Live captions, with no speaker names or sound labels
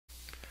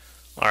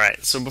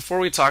Alright, so before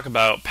we talk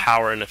about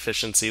power and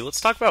efficiency, let's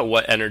talk about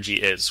what energy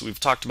is. We've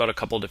talked about a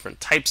couple different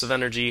types of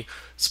energy,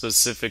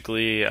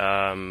 specifically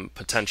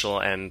potential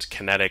and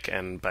kinetic,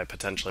 and by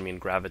potential I mean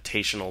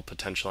gravitational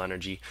potential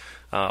energy,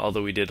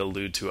 although we did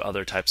allude to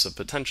other types of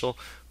potential.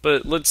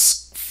 But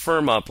let's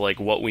firm up like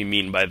what we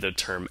mean by the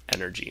term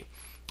energy.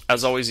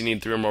 As always, you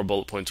need 3 or more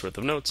bullet points worth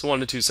of notes,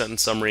 1 to 2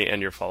 sentence summary,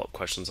 and your follow-up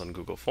questions on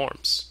Google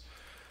Forms.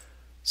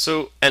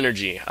 So,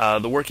 energy.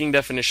 The working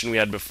definition we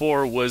had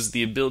before was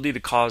the ability to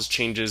cause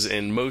changes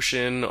in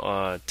motion,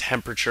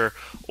 temperature,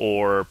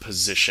 or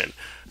position.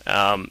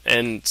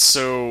 And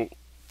so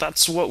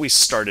that's what we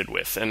started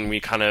with, and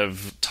we kind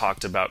of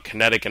talked about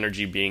kinetic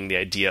energy being the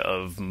idea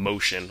of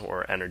motion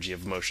or energy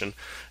of motion,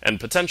 and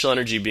potential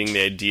energy being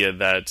the idea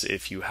that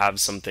if you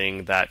have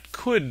something that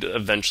could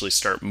eventually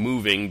start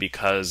moving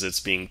because it's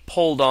being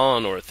pulled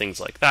on or things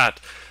like that,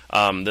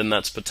 then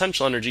that's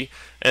potential energy.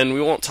 And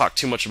we won't talk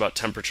too much about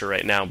temperature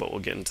right now, but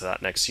we'll get into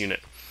that next unit.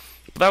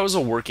 But that was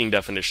a working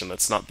definition.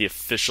 That's not the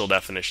official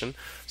definition.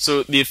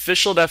 So the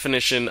official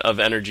definition of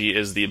energy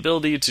is the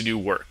ability to do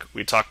work.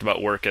 We talked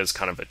about work as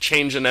kind of a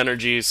change in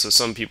energy, so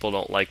some people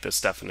don't like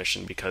this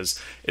definition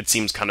because it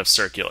seems kind of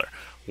circular.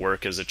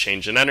 Work is a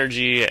change in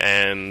energy,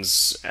 and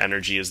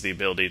energy is the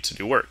ability to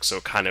do work, so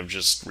it kind of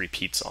just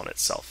repeats on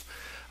itself.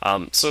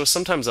 So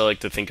sometimes I like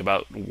to think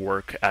about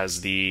work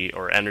as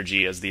or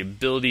energy as the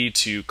ability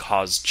to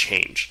cause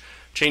change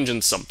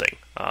in something.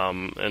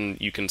 And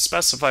you can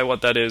specify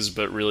what that is,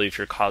 but really if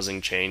you're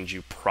causing change,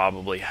 you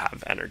probably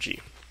have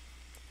energy.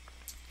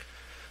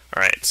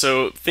 Alright,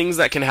 so things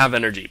that can have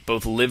energy,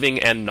 both living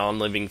and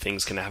non-living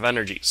things can have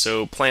energy.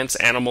 So plants,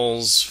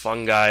 animals,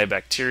 fungi,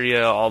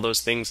 bacteria, all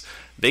those things,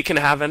 they can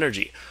have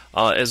energy,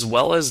 as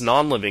well as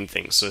non-living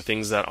things, so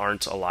things that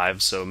aren't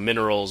alive, so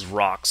minerals,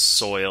 rocks,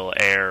 soil,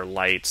 air,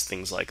 light,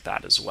 things like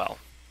that as well.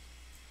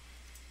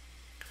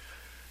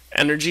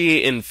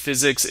 Energy in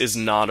physics is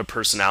not a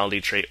personality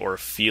trait or a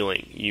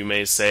feeling. You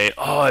may say,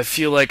 oh, I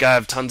feel like I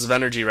have tons of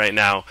energy right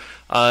now,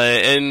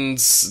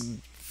 and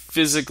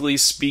physically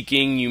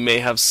speaking, you may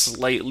have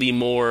slightly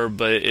more,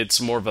 but it's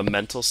more of a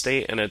mental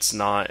state, and it's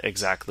not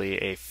exactly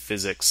a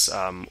physics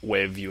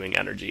way of viewing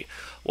energy.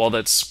 While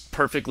that's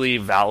perfectly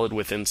valid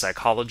within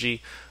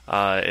psychology,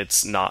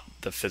 it's not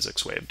the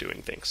physics way of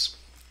doing things.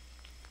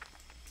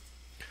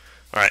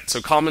 Alright,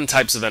 so common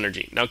types of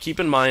energy. Now keep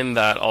in mind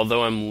that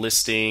although I'm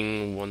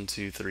listing 1,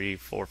 2, 3,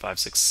 4, 5,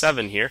 6,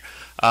 7 here,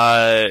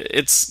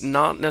 it's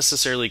not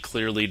necessarily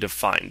clearly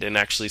defined, and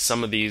actually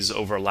some of these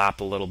overlap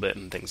a little bit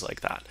and things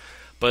like that.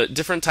 But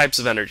different types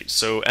of energy.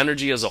 So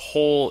energy as a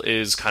whole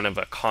is kind of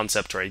a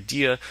concept or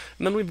idea,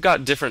 and then we've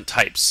got different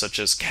types, such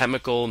as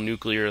chemical,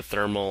 nuclear,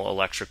 thermal,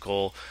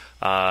 electrical,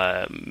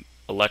 magnetic,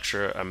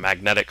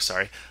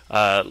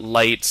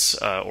 light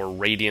or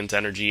radiant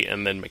energy,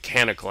 and then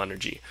mechanical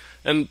energy.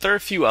 And there are a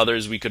few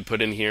others we could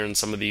put in here, and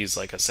some of these,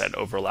 like I said,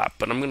 overlap.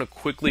 But I'm going to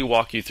quickly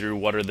walk you through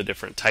what are the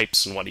different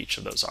types and what each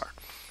of those are.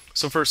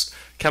 So first,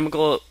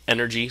 chemical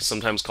energy,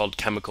 sometimes called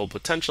chemical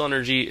potential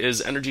energy,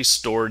 is energy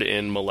stored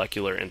in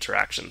molecular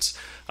interactions.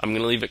 I'm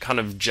going to leave it kind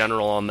of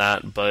general on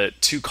that,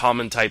 but 2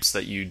 common types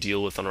that you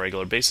deal with on a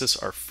regular basis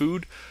are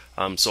food.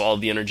 So all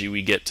the energy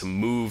we get to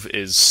move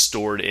is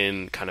stored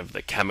in kind of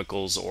the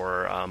chemicals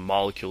or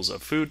molecules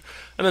of food.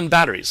 And then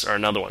batteries are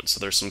another one.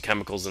 So there's some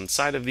chemicals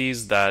inside of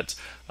these that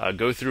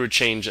go through a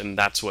change, and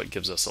that's what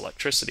gives us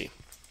electricity.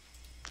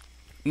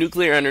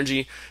 Nuclear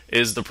energy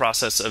is the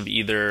process of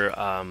either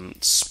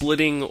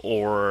splitting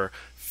or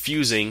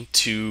fusing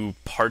 2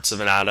 parts of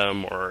an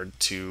atom or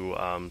 2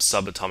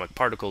 subatomic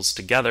particles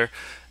together,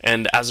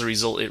 and as a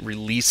result it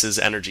releases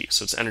energy.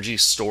 So it's energy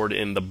stored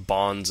in the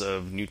bonds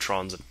of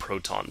neutrons and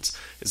protons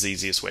is the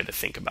easiest way to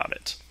think about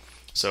it.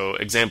 So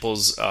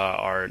examples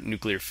are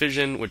nuclear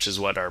fission, which is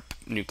what our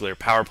nuclear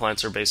power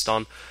plants are based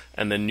on,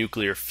 and then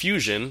nuclear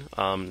fusion,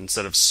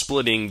 instead of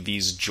splitting,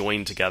 these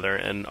join together,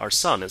 and our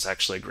sun is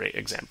actually a great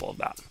example of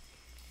that.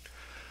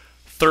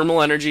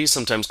 Thermal energy,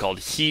 sometimes called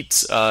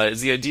heat,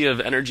 is the idea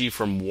of energy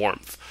from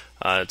warmth.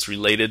 It's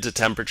related to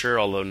temperature,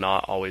 although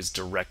not always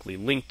directly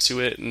linked to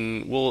it,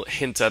 and we'll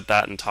hint at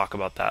that and talk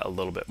about that a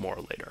little bit more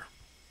later.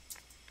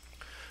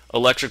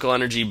 Electrical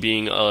energy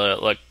being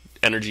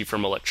energy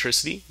from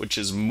electricity, which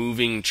is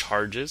moving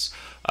charges,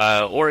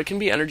 or it can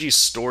be energy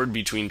stored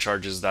between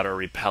charges that are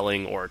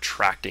repelling or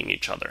attracting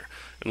each other,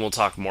 and we'll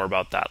talk more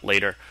about that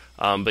later.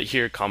 But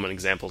here, common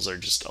examples are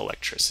just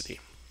electricity.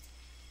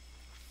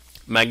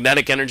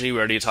 Magnetic energy, we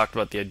already talked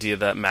about the idea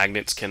that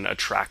magnets can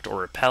attract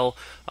or repel,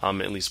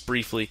 at least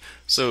briefly.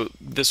 So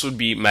this would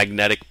be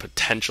magnetic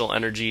potential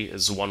energy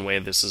is one way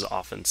this is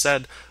often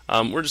said.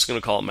 We're just going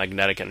to call it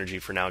magnetic energy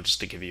for now, just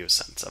to give you a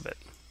sense of it.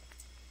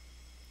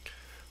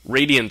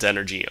 Radiant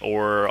energy,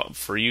 or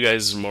for you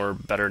guys more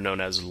better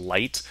known as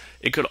light,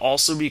 it could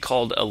also be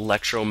called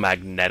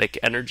electromagnetic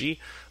energy,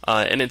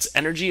 and it's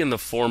energy in the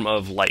form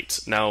of light.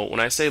 Now, when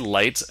I say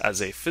light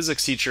as a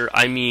physics teacher,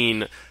 I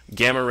mean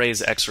gamma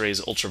rays,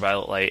 X-rays,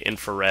 ultraviolet light,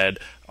 infrared,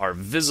 are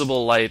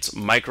visible light,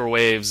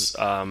 microwaves,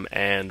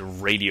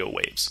 and radio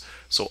waves.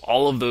 So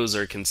all of those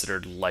are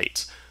considered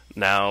light.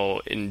 Now,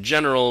 in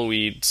general,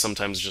 we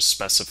sometimes just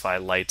specify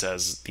light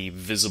as the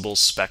visible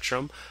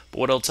spectrum, but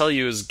what I'll tell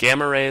you is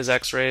gamma rays,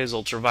 X-rays,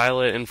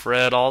 ultraviolet,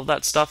 infrared, all of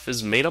that stuff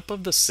is made up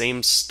of the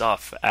same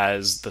stuff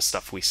as the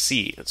stuff we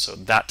see, so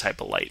that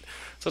type of light.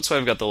 So that's why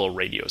I've got the little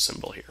radio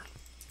symbol here.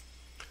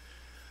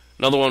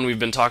 Another one we've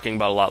been talking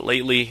about a lot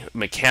lately,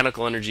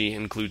 mechanical energy,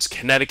 includes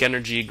kinetic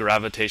energy,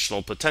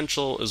 gravitational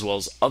potential, as well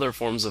as other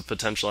forms of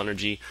potential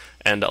energy,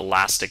 and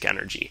elastic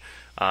energy.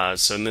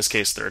 So in this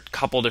case, there are a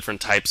couple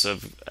different types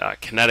of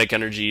kinetic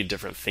energy,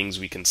 different things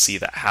we can see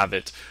that have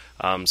it.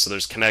 So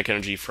there's kinetic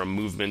energy from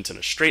movement in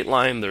a straight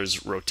line. There's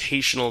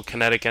rotational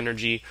kinetic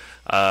energy.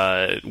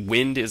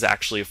 Wind is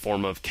actually a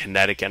form of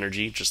kinetic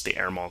energy, just the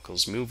air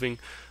molecules moving.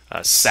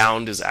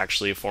 Sound is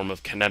actually a form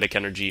of kinetic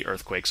energy.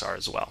 Earthquakes are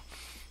as well.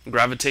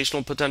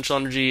 Gravitational potential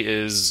energy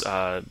is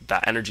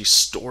that energy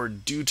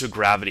stored due to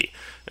gravity.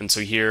 And so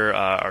here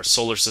our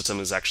solar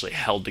system is actually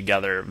held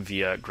together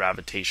via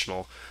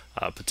gravitational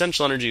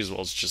potential energy as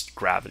well as just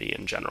gravity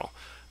in general.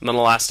 And then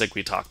elastic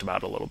we talked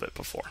about a little bit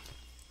before.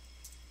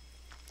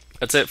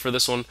 That's it for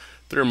this one.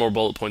 3 or more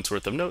bullet points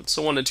worth of notes,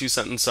 so 1 to 2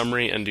 sentence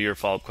summary, and do your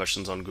follow-up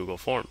questions on Google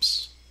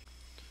Forms.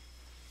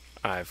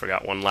 I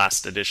forgot one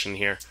last addition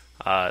here.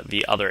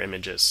 The other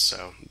images,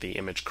 so the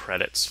image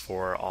credits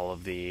for all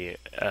of the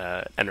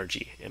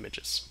energy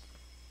images.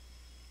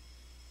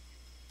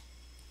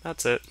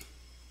 That's it.